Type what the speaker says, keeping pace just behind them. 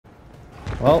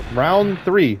Well, round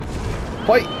 3.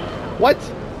 Fight! What?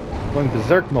 Going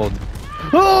berserk mode.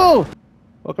 Oh!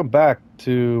 Welcome back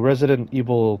to Resident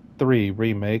Evil 3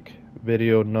 Remake,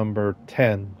 video number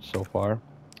 10 so far.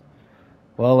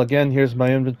 Well, again, here's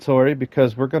my inventory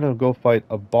because we're gonna go fight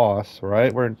a boss,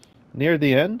 right? We're near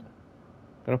the end.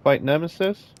 Gonna fight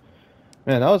Nemesis.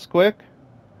 Man, that was quick.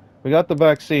 We got the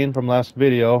vaccine from last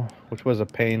video, which was a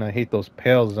pain. I hate those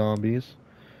pale zombies.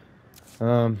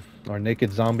 Or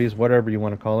naked zombies, whatever you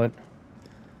want to call it.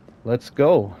 Let's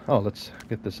go. Oh, let's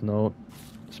get this note.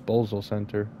 Disposal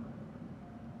center.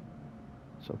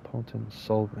 So potent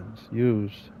solvents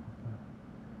used.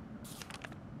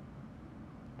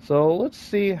 So let's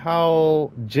see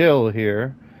how Jill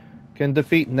here can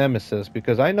defeat Nemesis,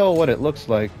 because I know what it looks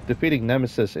like defeating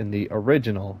Nemesis in the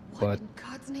original, but what in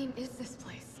God's name is this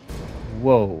place?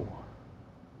 whoa.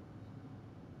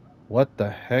 What the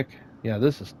heck? Yeah,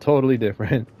 this is totally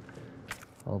different.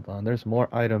 Hold on, there's more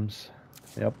items.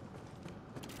 Yep.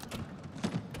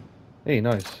 Hey,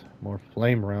 nice. More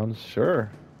flame rounds,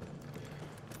 sure.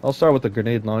 I'll start with the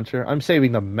grenade launcher. I'm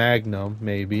saving the Magnum,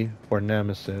 maybe, for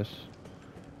Nemesis.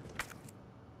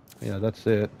 Yeah, that's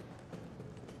it.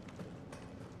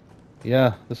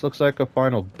 Yeah, this looks like a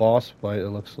final boss fight, it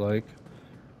looks like.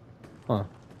 Huh.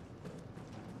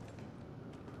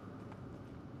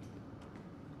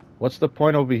 What's the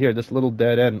point over here? This little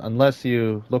dead end, unless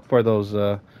you look for those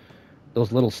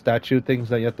little statue things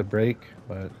that you have to break.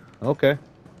 But okay,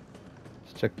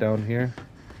 let's check down here.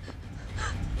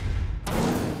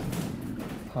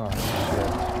 Oh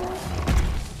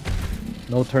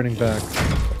shit! No turning back.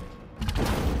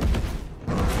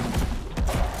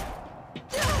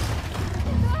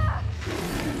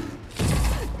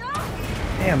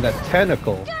 Damn, that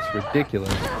tentacle! It's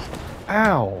ridiculous.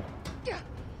 Ow!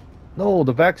 No,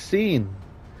 the vaccine.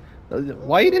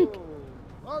 Why you didn't?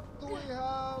 What do we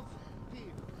have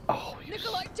here? Oh,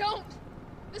 Nicholai, don't!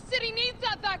 The city needs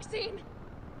that vaccine!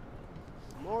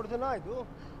 More than I do.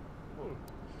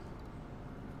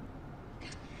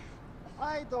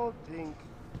 I don't think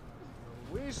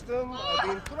the wisdom I've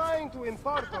been trying to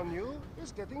impart on you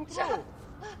is getting through.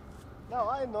 Now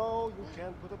I know you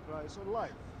can't put a price on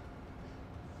life.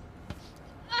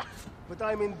 But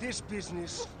I'm in this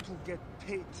business to get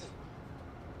paid.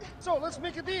 So let's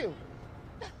make a deal.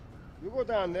 You go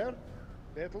down there,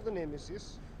 battle the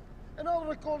Nemesis, and I'll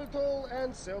record it all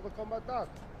and sell the combat art.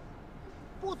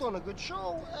 Put on a good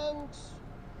show, and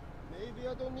maybe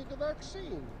I don't need the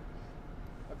vaccine.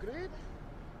 Agreed?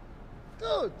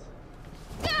 Good.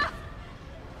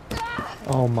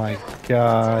 oh my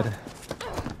god.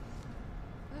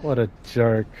 What a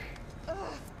jerk.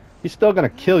 He's still gonna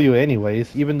kill you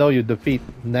anyways, even though you defeat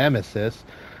Nemesis.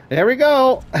 There we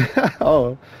go!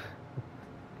 Oh.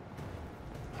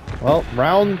 Well,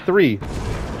 round 3.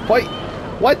 Fight!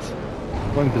 What?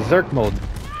 Going berserk mode.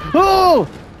 Oh!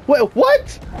 Wait, what?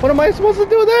 What am I supposed to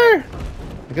do there?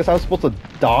 I guess I was supposed to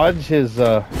dodge his,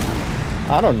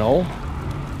 I don't know.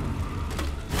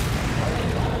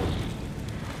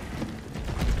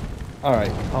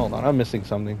 Alright, hold on, I'm missing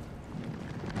something.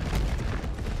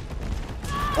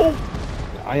 Oh!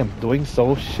 I am doing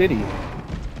so shitty.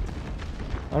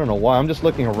 I don't know why, I'm just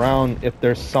looking around if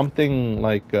there's something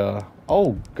like,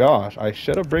 oh gosh, I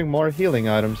should have bring more healing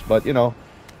items, but you know,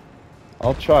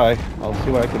 I'll try. I'll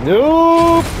see what I can do.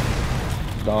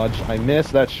 Dodge, I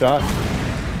missed that shot.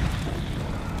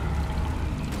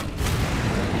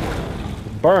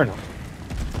 Burn him.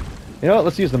 You know what,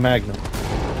 let's use the Magnum.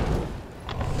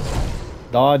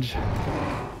 Dodge.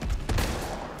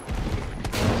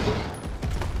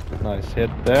 Nice hit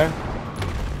there.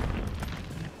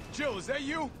 Jill, is that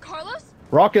you? Carlos?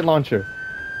 Rocket launcher.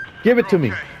 Give it to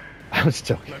me. I was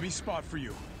joking. Let me spot for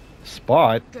you.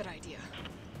 Spot? Good idea.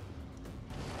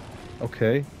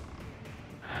 Okay.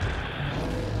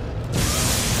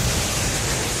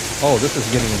 Oh, this is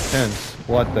getting intense.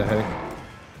 What the heck?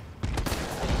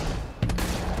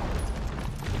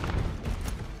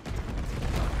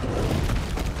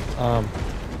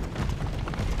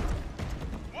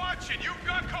 Watch it, you've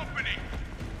got company.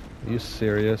 Are you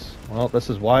serious? Well, this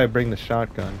is why I bring the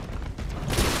shotgun.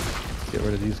 Let's get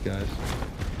rid of these guys.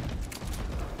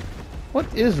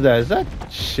 What is that? Is that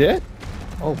shit?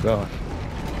 Oh gosh.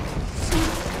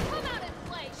 Come out and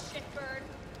play,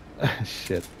 shitbird.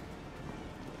 Shit.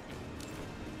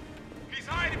 He's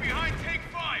hiding behind tank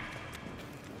 5.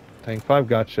 Tank 5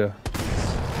 gotcha.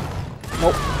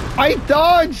 Oh, I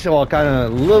dodged! Well, kind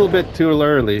of a little bit too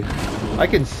early. I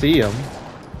can see him.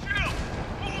 Jill,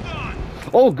 hold on.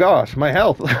 Oh gosh, my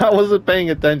health. I wasn't paying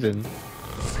attention.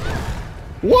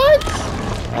 What?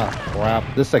 Ah, crap.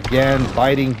 This again.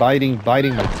 Biting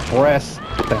my breast.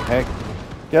 What the heck?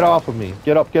 Get off of me.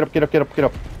 Get up, get up, get up, get up, get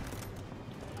up.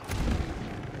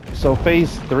 So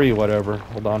phase 3, whatever.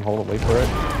 Hold on, wait for it.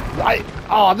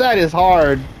 Oh, that is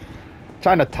hard.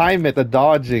 Trying to time it, the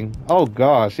dodging. Oh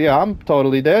gosh, yeah, I'm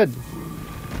totally dead.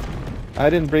 I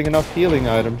didn't bring enough healing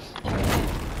items.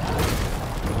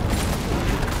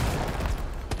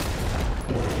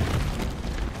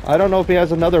 I don't know if he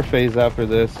has another phase after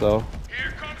this, so.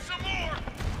 Here comes some more.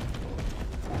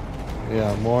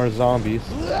 Yeah, more zombies.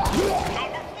 Number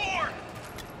 4.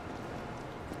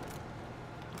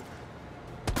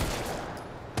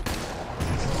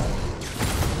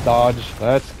 Dodge,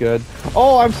 that's good.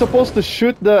 Oh, I'm supposed to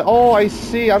shoot the... Oh, I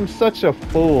see, I'm such a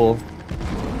fool.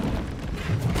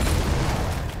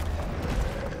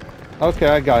 Okay,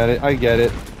 I got it, I get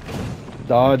it.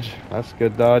 Dodge, that's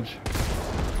good dodge.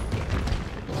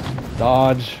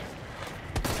 Dodge.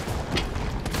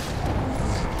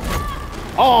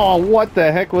 Oh, what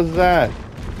the heck was that?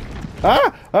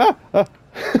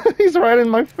 He's right in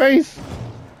my face.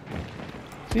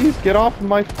 Jeez, get off of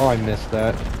my... Oh, I missed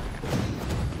that.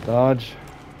 Dodge.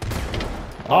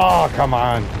 Oh, come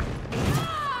on.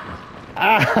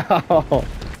 Ow.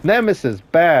 Nemesis,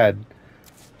 bad.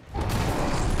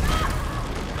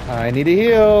 I need to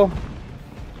heal.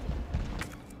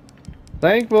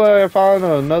 Thankfully, I found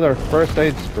another first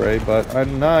aid spray, but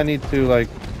now I need to, like...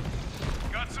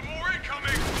 Got some more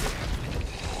incoming.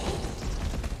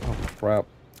 Oh, crap.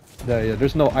 Yeah,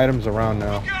 there's no items around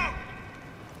now. Look out.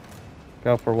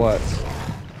 Go for what?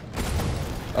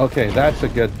 Okay, that's a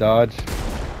good dodge.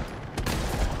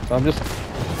 So I'm just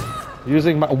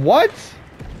using my... What?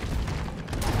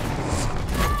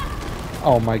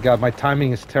 Oh my god, my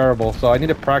timing is terrible. So I need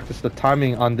to practice the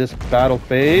timing on this battle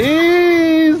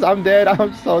phase. I'm dead.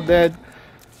 I'm so dead.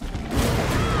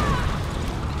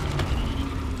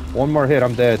 One more hit,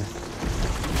 I'm dead.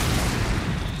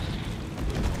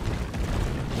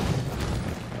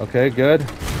 Okay, good.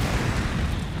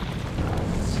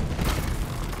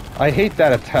 I hate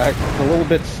that attack. It's a little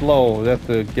bit slow. You have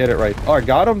to get it right. Oh, I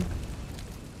got him?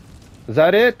 Is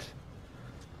that it?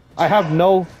 I have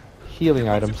no healing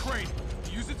items.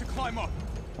 Use it to climb up.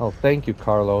 Oh, thank you,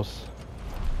 Carlos.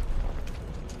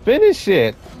 Finish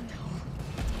it!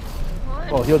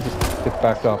 Oh, he'll just get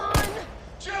back up.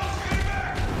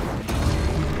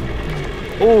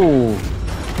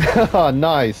 Oh!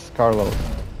 Nice, Carlos.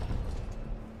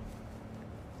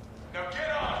 Now get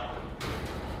on.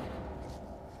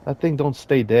 That thing don't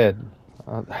stay dead.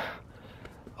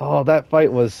 Oh, that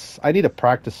fight was... I need to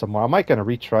practice some more. I might gonna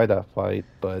retry that fight,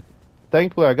 but...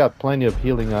 Thankfully, I got plenty of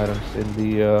healing items in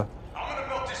the, I'm gonna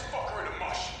melt this fucker into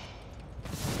mush.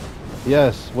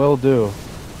 Yes, will do.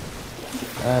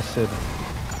 Acid.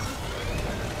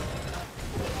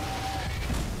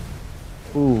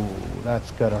 Ooh,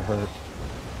 that's gotta hurt.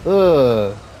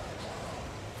 Ugh.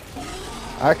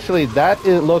 Actually,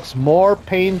 it looks more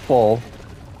painful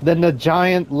than the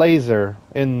giant laser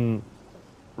in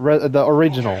the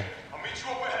original. Okay, I'll meet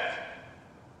you up ahead.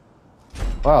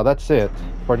 Wow, that's it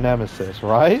for Nemesis,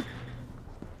 right?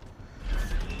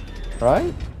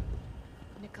 Right?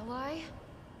 Nicholai,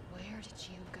 where did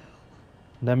you go?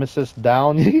 Nemesis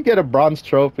down. You get a bronze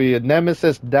trophy.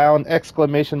 Nemesis down!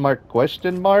 Exclamation mark!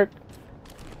 Question mark!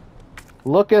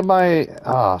 Look at my...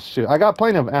 Ah, shoot. I got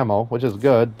plenty of ammo, which is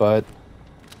good, but...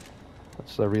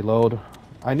 Let's reload.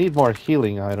 I need more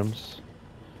healing items.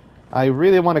 I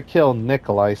really want to kill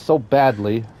Nicholai so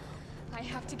badly. I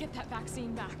have to get that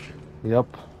vaccine back.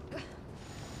 Yep.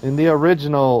 In the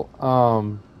original,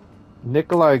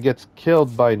 Nicholai gets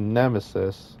killed by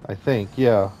Nemesis, I think,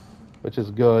 yeah. Which is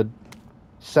good.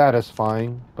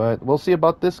 Satisfying, but we'll see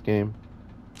about this game.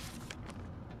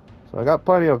 So I got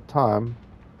plenty of time.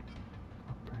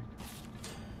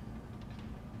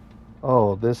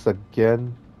 Oh, this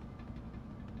again.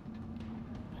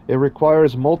 It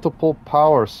requires multiple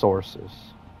power sources.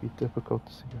 Be difficult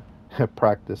to see.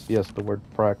 Practice, yes, the word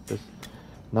practice.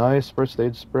 Nice, first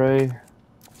aid spray.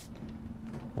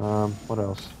 What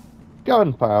else?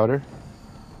 Gunpowder.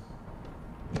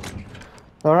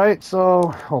 Alright, so,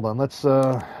 hold on, let's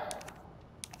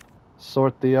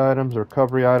sort the items,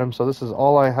 recovery items. So this is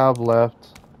all I have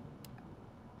left.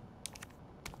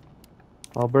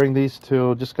 I'll bring these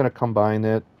two, just gonna combine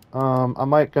it. I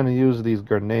might gonna use these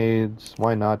grenades,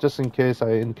 why not? Just in case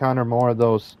I encounter more of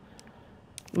those.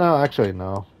 No, actually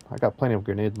no. I got plenty of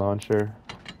grenade launcher.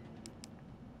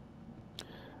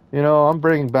 You know, I'm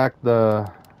bringing back the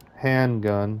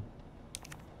handgun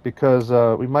because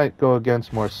we might go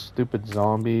against more stupid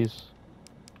zombies.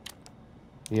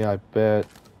 Yeah, I bet.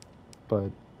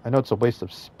 But I know it's a waste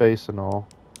of space and all.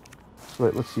 So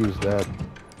let's use that.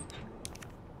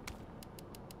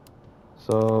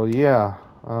 So yeah,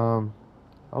 Oh,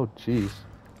 jeez.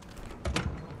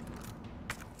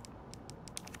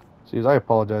 Jeez, I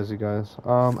apologize, you guys.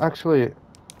 Actually,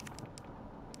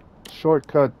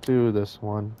 shortcut to this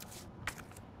one.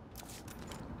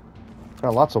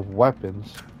 Got lots of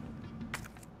weapons.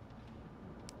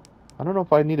 I don't know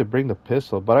if I need to bring the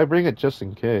pistol, but I bring it just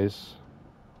in case.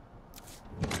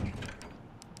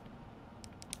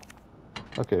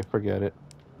 Okay, forget it.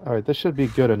 Alright, this should be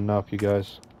good enough, you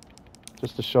guys.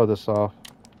 Just to show this off.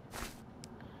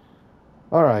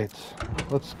 Alright,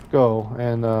 let's go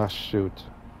and shoot.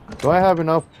 Do I have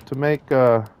enough to make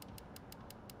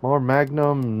more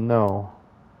Magnum? No.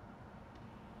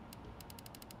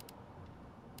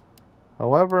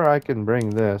 However, I can bring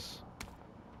this.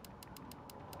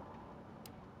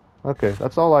 Okay,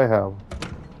 that's all I have.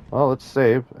 Well, let's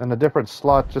save. And a different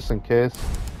slot just in case.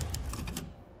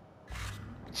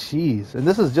 Jeez, and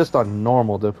this is just on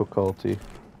normal difficulty.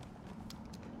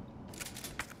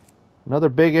 Another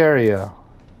big area.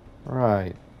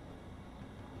 Right.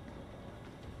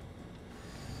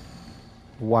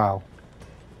 Wow.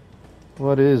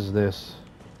 What is this?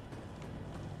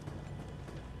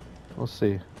 We'll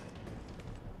see.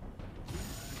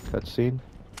 Cutscene.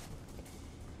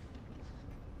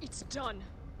 It's done.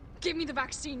 Give me the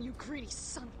vaccine, you greedy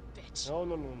son of a bitch. No,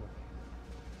 no, no, no.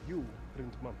 You,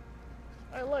 Print Mom.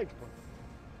 I like Mom.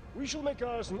 We shall make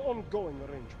ours an ongoing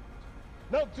arrangement.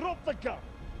 Now drop the gun!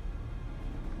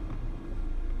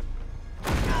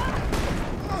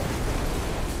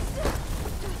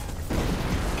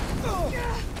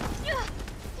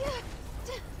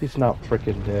 He's not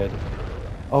freaking dead.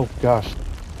 Oh gosh.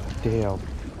 Damn.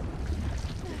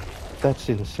 That's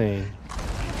insane.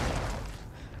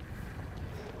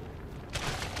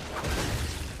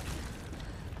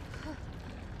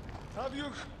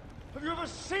 Have you ever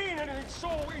seen anything so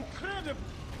incredible?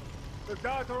 The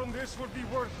data on this would be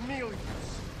worth millions.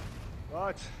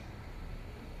 But,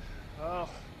 well,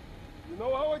 you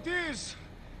know how it is.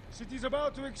 City's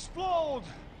about to explode,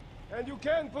 and you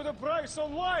can't put a price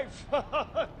on life.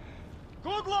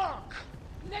 Good luck!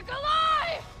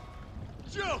 Nicholai!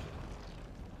 Jill!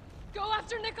 Go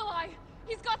after Nicholai!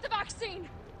 He's got the vaccine!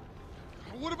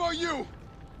 What about you?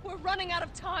 We're running out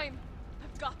of time.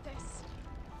 I've got this.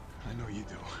 I know you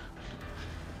do.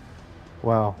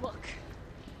 Wow. Look,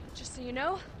 just so you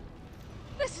know,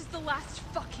 this is the last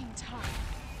fucking time.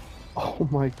 Oh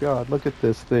my god, look at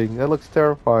this thing. That looks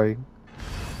terrifying.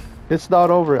 It's not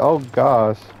over. Oh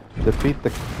gosh. Defeat the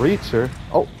creature.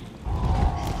 Oh.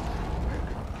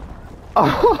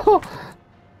 Oh.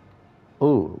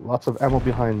 Ooh, lots of ammo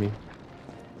behind me.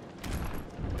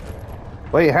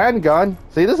 Wait, handgun?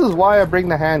 See, this is why I bring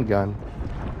the handgun.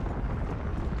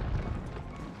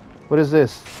 What is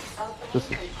this? This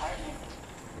is...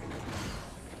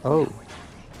 Oh.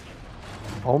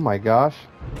 Oh my gosh.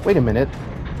 Wait a minute.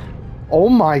 Oh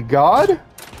my god?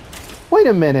 Wait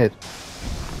a minute.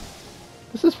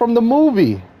 This is from the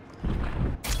movie.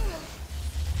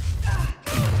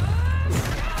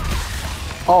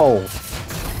 Oh.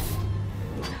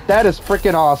 That is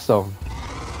freaking awesome.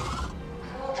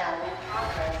 Cooldown in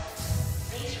progress.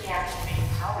 Please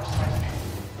reactivate power sources.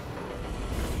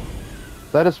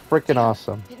 That is freaking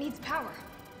awesome. It needs power.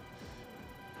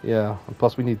 Yeah, and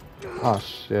plus we need... Oh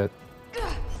shit.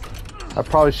 I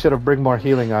probably should have bring more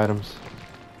healing items.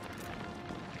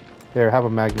 Here, have a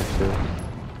magnet too.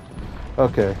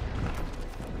 Okay.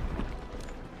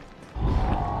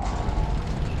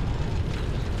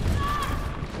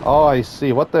 Oh, I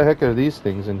see. What the heck are these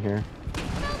things in here? Felt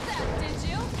that, did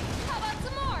you? How about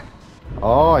some more?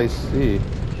 Oh, I see.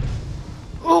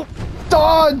 Oh,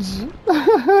 dodge!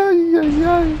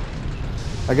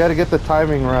 I gotta get the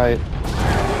timing right.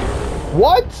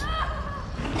 What?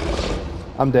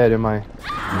 I'm dead, am I?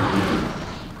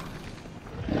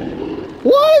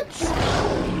 What?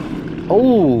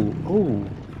 Oh,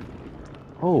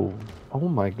 oh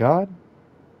my god.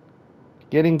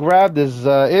 Getting grabbed is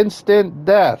instant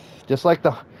death. Just like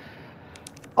the...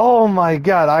 Oh my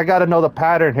god, I gotta know the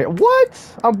pattern here.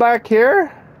 What? I'm back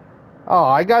here? Oh,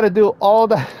 I gotta do all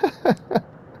that.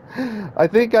 I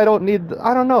think I don't need...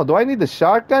 I don't know. Do I need the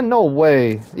shotgun? No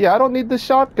way. Yeah, I don't need the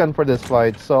shotgun for this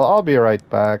fight, so I'll be right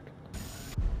back.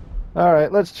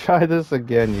 Alright, let's try this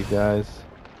again, you guys.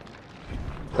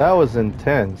 That was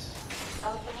intense.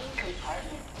 Opening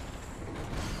compartment.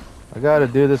 I gotta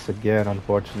do this again,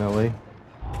 unfortunately.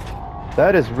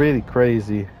 That is really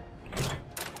crazy.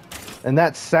 And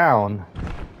that sound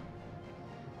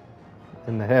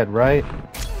in the head, right?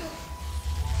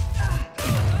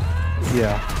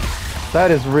 Yeah.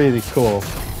 That is really cool.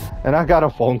 And I got a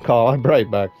phone call. I'm right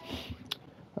back.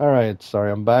 Alright,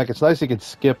 sorry, I'm back. It's nice you can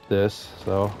skip this,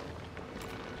 so...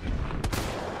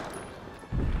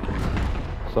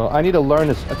 So I need to learn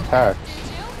his attacks.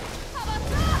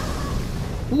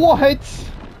 What?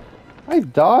 I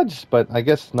dodged, but I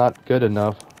guess not good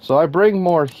enough. So I bring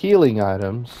more healing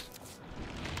items.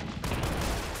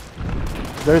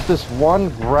 There's this one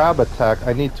grab attack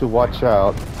I need to watch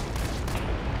out.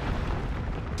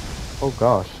 Oh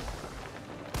gosh.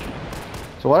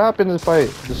 So what happens if I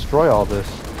destroy all this?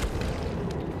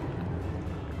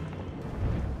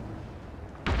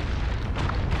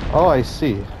 Oh, I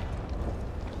see.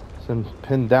 It's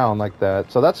pinned down like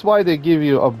that. So that's why they give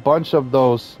you a bunch of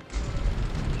those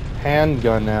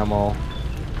handgun ammo.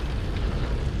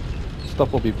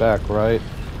 Stuff will be back, right?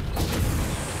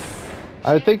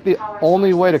 I think the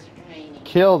only way to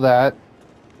kill that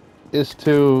is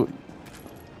to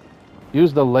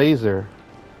use the laser.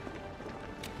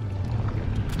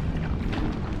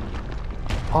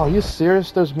 Oh, are you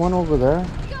serious? There's one over there?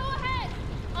 Go ahead!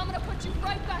 I'm gonna put you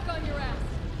right back on your ass.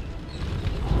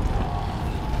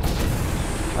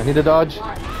 I need to dodge.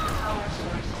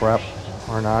 Crap.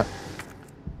 Or not.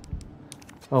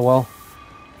 Oh well.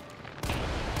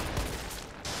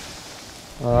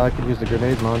 I could use the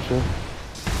grenade launcher.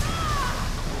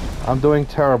 I'm doing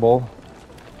terrible.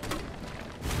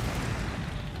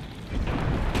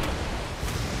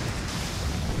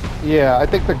 Yeah, I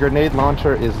think the grenade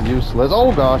launcher is useless.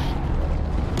 Oh gosh.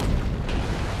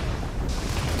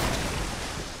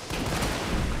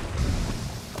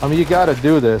 I mean, you gotta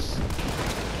do this.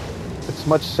 It's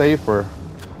much safer.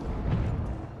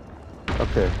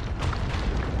 Okay.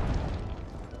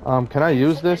 Can I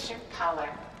use this?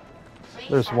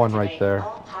 There's one right there.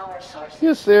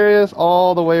 You serious?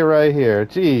 All the way right here.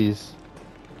 Jeez.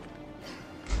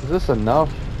 Is this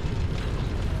enough?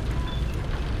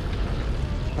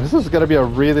 This is gonna be a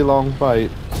really long fight.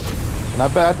 And I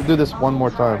bet I have to do this one more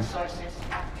time.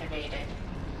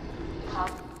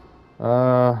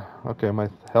 Okay, my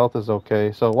health is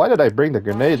okay. So why did I bring the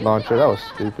grenade launcher? That was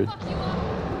stupid.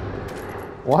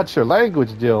 Watch your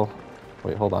language, Jill.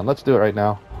 Wait, hold on. Let's do it right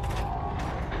now.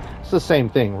 It's the same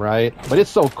thing, right? But it's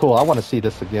so cool. I want to see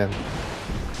this again.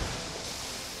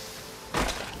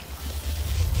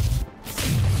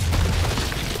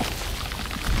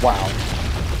 Wow.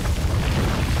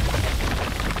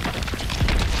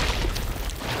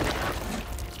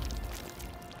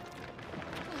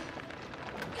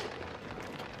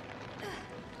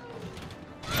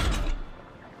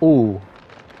 Ooh.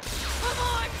 Come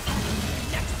on!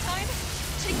 Next time,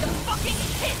 take the fucking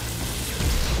hit!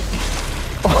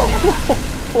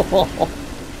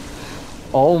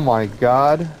 Oh my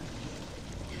god.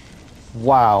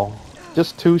 Wow.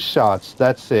 Just 2 shots.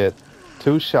 That's it.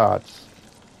 2 shots.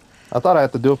 I thought I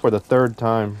had to do it for the 3rd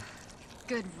time.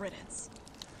 Good riddance.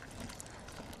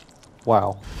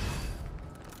 Wow.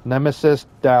 Nemesis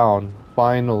down.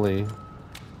 Finally.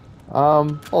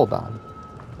 Hold on.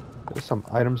 There's some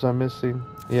items I'm missing.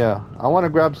 Yeah, I want to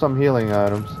grab some healing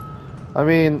items. I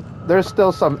mean, there's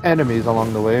still some enemies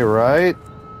along the way, right?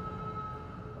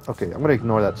 Okay, I'm gonna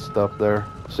ignore that stuff there.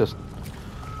 It's just...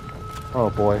 Oh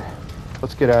boy.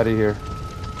 Let's get out of here.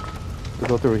 We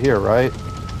go through here, right?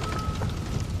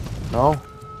 No?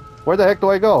 Where the heck do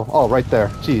I go? Oh, right there.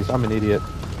 Jeez, I'm an idiot.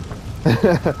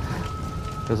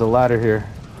 There's a ladder here.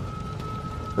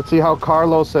 Let's see how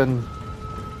Carlos and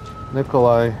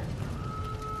Nicholai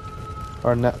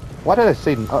are not... Why did I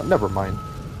say... never mind.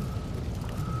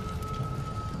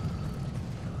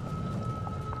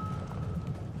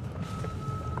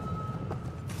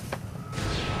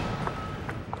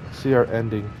 See our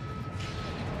ending.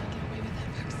 Get away with that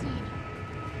vaccine.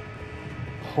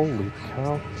 Holy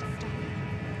cow.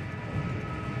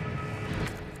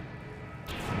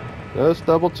 Just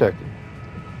double checking.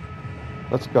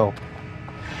 Let's go.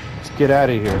 Let's get out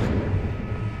of here.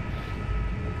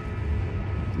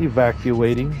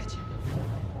 Evacuating.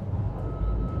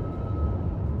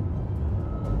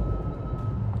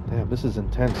 Damn, this is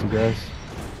intense, you guys.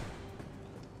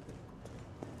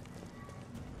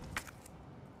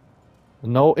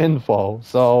 No info.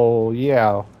 So,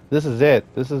 yeah. This is it.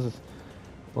 This is...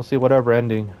 We'll see whatever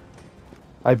ending.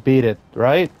 I beat it,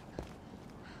 right?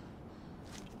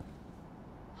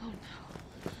 Oh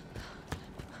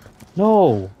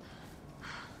no. No.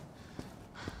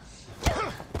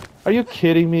 Are you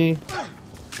kidding me?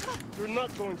 You're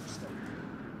not going to stop.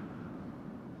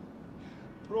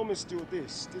 Promised you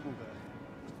this, didn't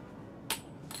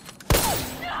I?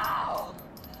 No!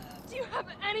 Do you have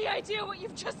any idea what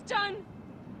you've just done?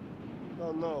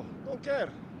 Oh no, don't care.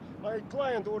 My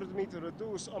client ordered me to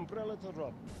reduce Umbrella to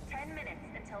rubble. 10 minutes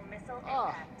until missile Ah.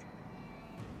 impact.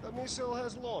 The missile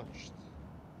has launched.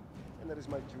 And that is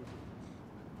my duty.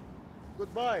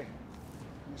 Goodbye,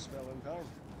 Miss Valentine.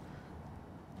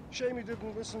 Shame you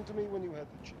didn't listen to me when you had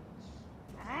the chance.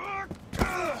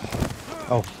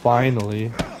 Oh,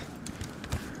 finally.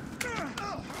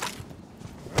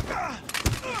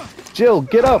 Jill,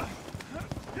 get up!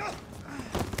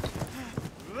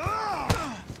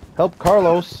 Help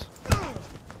Carlos.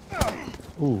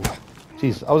 Ooh.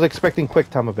 Jeez, I was expecting quick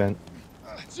time event.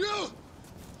 Jill!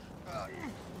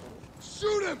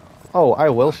 Shoot him! Oh, I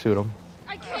will shoot him.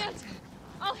 I can't!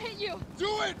 I'll hit you!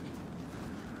 Do it!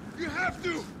 You have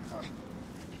to!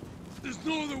 There's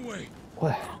no other way.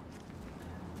 What?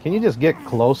 Can you just get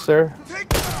closer?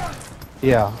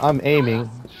 Yeah, I'm aiming.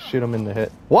 Shoot him in the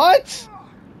head. What?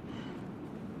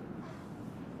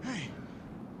 Hey,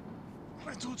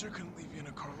 I told you I couldn't leave you in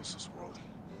a Carlos's world.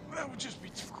 That would just be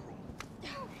too cruel.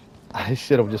 I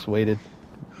should have just waited.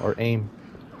 Or aim.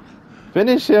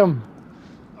 Finish him!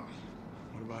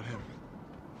 What about him?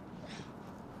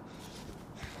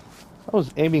 I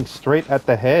was aiming straight at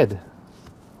the head.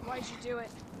 Why'd you do it?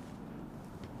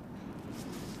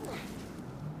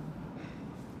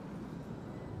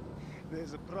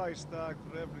 There's a price tag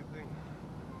for everything.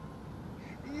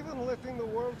 Even letting the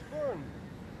world burn.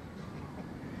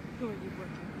 Who are you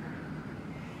working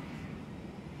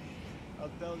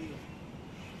I'll tell you,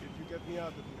 if you get me out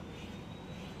of here.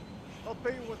 I'll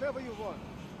pay you whatever you want.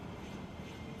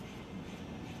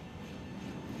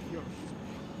 You're a fool.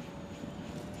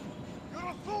 You're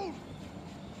a fool!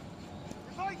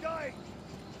 If I die,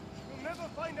 you'll never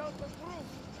find out the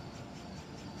truth.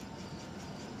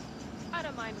 for? I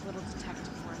don't mind a little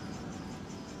detective work.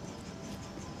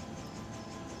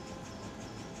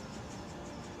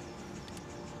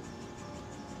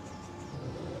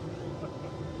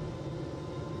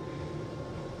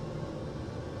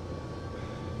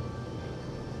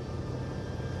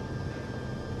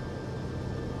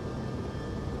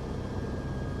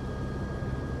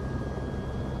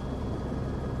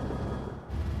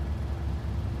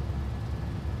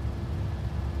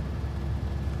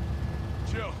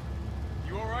 Jill,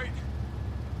 you alright?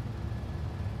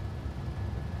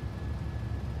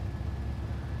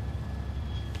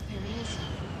 There he is.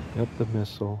 Yep, the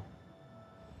missile.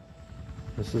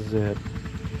 This is it.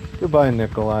 Goodbye,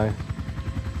 Nicholai.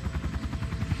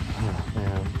 Oh,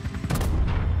 man.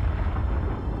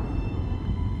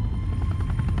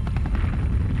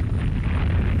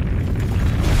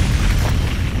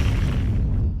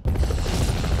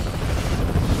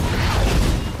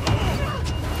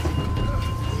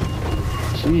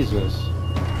 Jesus.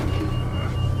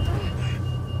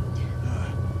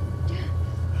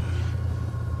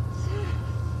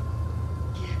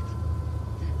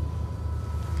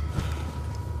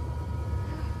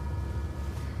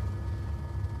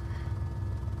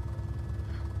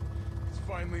 It's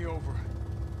finally over.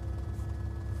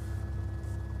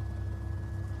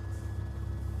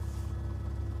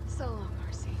 So long,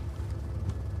 Marcy.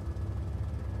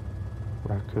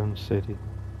 Raccoon City.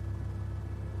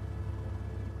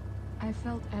 I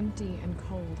felt empty and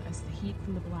cold as the heat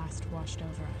from the blast washed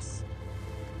over us.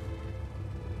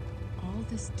 All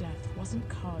this death wasn't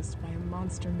caused by a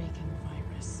monster-making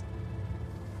virus.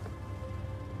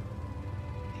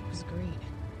 It was greed.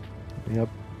 Yep.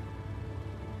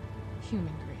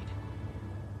 Human greed.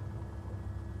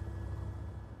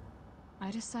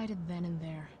 I decided then and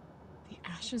there, the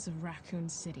ashes of Raccoon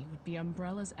City would be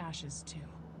Umbrella's ashes too.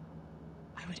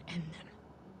 I would end them,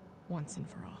 once and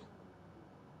for all.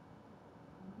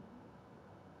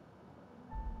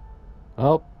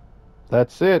 Oh,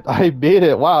 that's it. I beat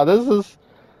it. Wow, this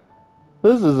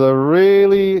is a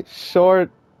really short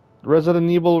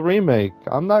Resident Evil remake.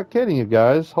 I'm not kidding you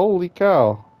guys. Holy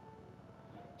cow.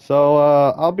 So,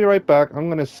 I'll be right back. I'm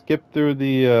gonna skip through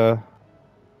the,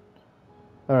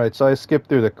 Alright, so I skipped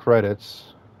through the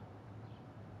credits.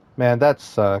 Man, that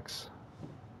sucks.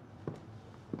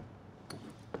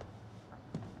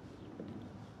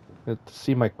 Get to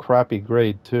see my crappy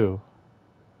grade, too.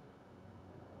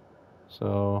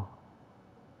 So...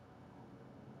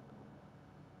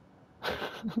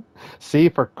 C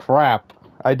for crap.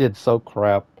 I did so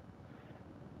crap.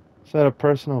 Is that a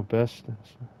personal best?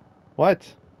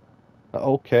 What?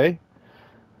 Okay.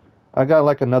 I got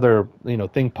like another,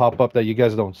 thing pop up that you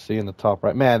guys don't see in the top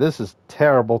right. Man, this is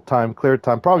terrible time, clear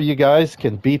time. Probably you guys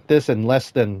can beat this in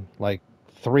less than like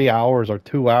 3 hours or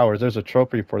 2 hours. There's a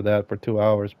trophy for that for 2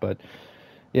 hours, but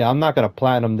yeah, I'm not gonna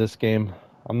platinum this game.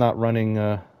 I'm not running.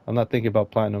 I'm not thinking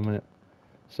about platinum it.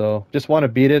 So just want to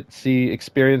beat it, see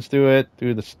experience through it,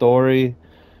 through the story,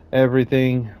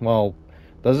 everything. Well,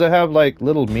 does it have like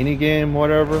little mini game,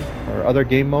 whatever, or other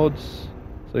game modes?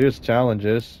 So here's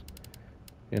challenges.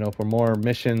 For more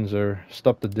missions or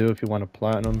stuff to do if you want to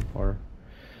platinum or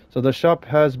So the shop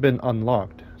has been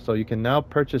unlocked. So you can now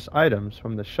purchase items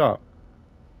from the shop,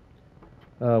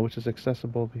 which is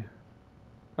accessible via...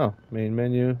 Oh, main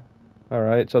menu.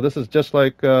 Alright, so this is just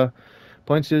like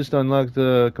points used to unlock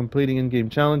the completing in-game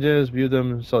challenges, view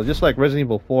them. So just like Resident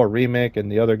Evil 4 Remake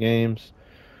and the other games.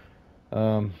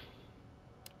 Um,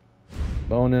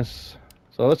 bonus.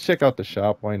 So let's check out the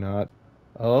shop, why not?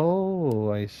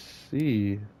 Oh, I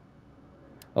see.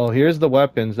 Oh, here's the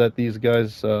weapons that these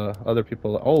guys, other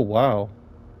people... Oh, wow.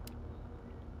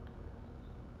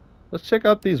 Let's check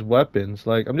out these weapons.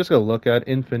 Like, I'm just gonna look at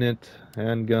infinite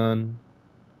handgun.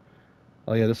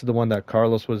 Oh yeah, this is the one that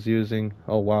Carlos was using.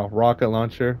 Oh wow, rocket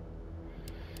launcher.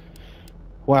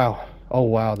 Wow. Oh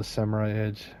wow, the samurai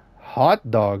edge. Hot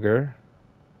dogger.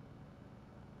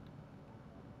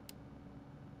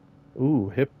 Ooh,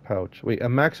 hip pouch. Wait, a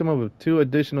maximum of 2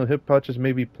 additional hip pouches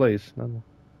may be placed. None.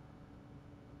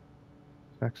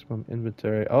 Maximum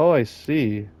inventory. Oh, I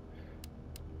see.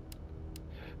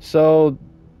 So,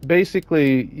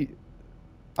 basically,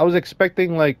 I was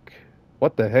expecting like,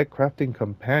 what the heck, crafting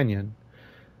companion.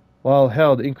 While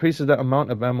held, increases the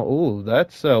amount of ammo. Ooh,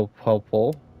 that's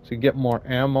helpful. So you get more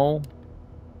ammo.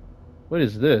 What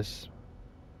is this?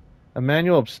 A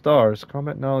manual of stars.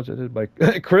 Combat knowledge edited by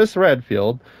Chris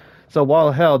Redfield. So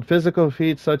while held, physical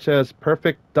feats such as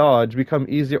perfect dodge become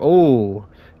easier. Oh,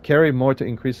 carry more to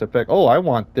increase effect. Oh, I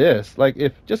want this. Like,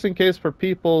 if just in case for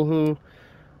people who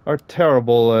are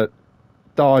terrible at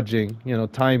dodging, you know,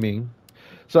 timing.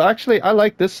 So actually, I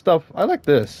like this stuff. I like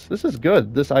this. This is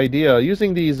good. This idea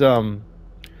using these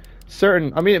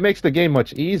certain. I mean, it makes the game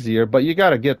much easier, but you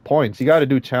gotta get points. You gotta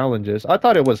do challenges. I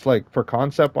thought it was like for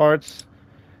concept arts.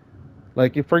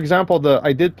 Like, if, for example,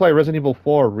 I did play Resident Evil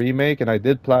 4 Remake, and I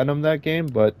did platinum that game,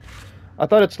 but I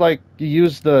thought it's like you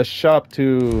use the shop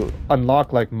to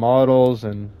unlock, like, models,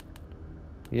 and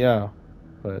yeah,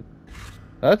 but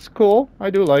that's cool. I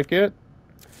do like it.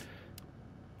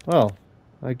 Well,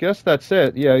 I guess that's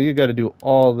it. Yeah, you gotta do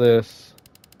all this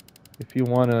if you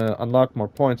want to unlock more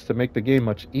points to make the game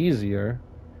much easier.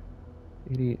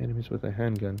 80 enemies with a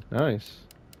handgun. Nice.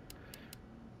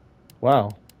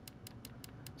 Wow.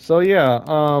 So yeah,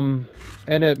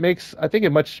 and it makes, I think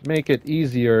it make it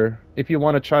easier if you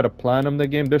want to try to platinum the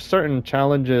game. There's certain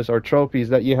challenges or trophies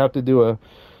that you have to do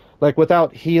like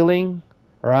without healing,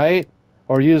 right?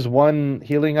 Or use one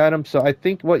healing item. So I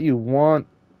think what you want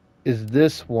is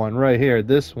this one right here,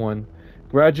 this one.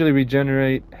 Gradually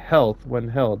regenerate health when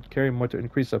held. Carry more to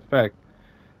increase effect.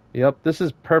 Yep, this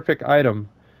is perfect item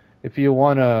if you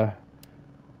want to,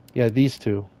 yeah, these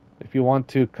two. If you want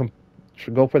to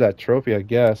go for that trophy, I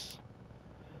guess.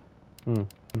 Man,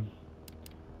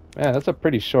 that's a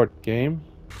pretty short game.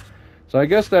 So I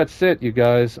guess that's it, you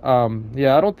guys.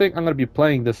 Yeah, I don't think I'm gonna be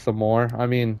playing this some more. I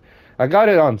mean, I got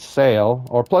it on sale,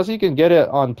 or plus you can get it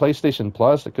on PlayStation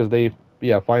Plus because they,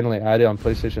 yeah, finally added on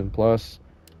PlayStation Plus.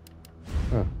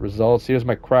 Results. Here's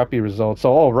my crappy results.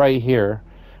 So, oh, right here,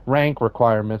 rank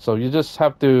requirements. So you just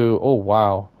have to. Oh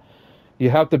wow, you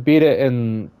have to beat it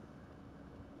in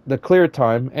the clear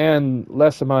time and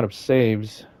less amount of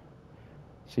saves.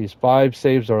 See, 5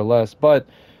 saves or less. But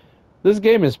this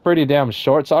game is pretty damn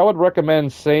short, so I would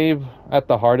recommend save at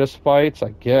the hardest fights, I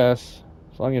guess.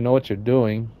 As long as you know what you're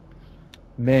doing.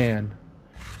 Man.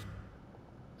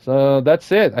 So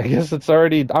that's it. I guess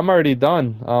I'm already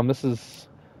done. This is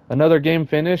another game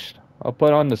finished. I'll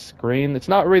put on the screen. It's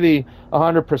not really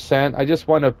 100%. I just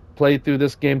want to play through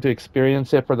this game to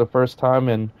experience it for the first time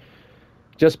and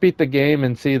just beat the game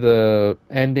and see the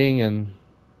ending and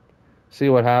see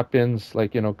what happens,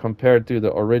 like, you know, compared to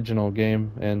the original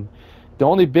game. And the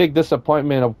only big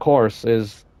disappointment, of course,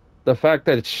 is the fact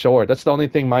that it's short. That's the only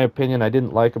thing, in my opinion, I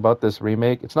didn't like about this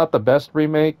remake. It's not the best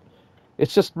remake.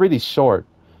 It's just really short.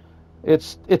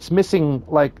 It's missing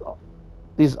like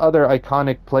these other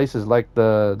iconic places, like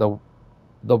the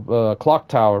clock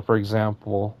tower, for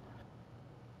example.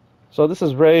 So this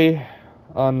is Ray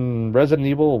on Resident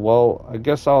Evil. Well, I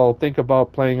guess I'll think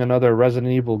about playing another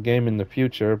Resident Evil game in the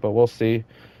future, but we'll see.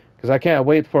 Because I can't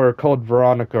wait for Code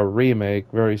Veronica Remake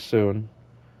very soon.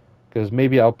 Because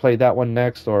maybe I'll play that one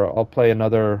next, or I'll play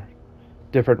another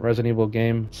different Resident Evil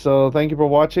game. So thank you for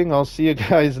watching. I'll see you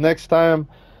guys next time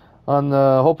on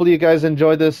hopefully you guys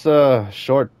enjoy this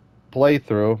short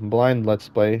playthrough, blind let's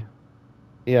play.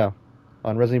 Yeah,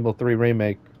 on Resident Evil 3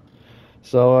 Remake.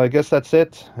 So I guess that's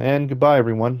it, and goodbye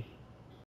everyone.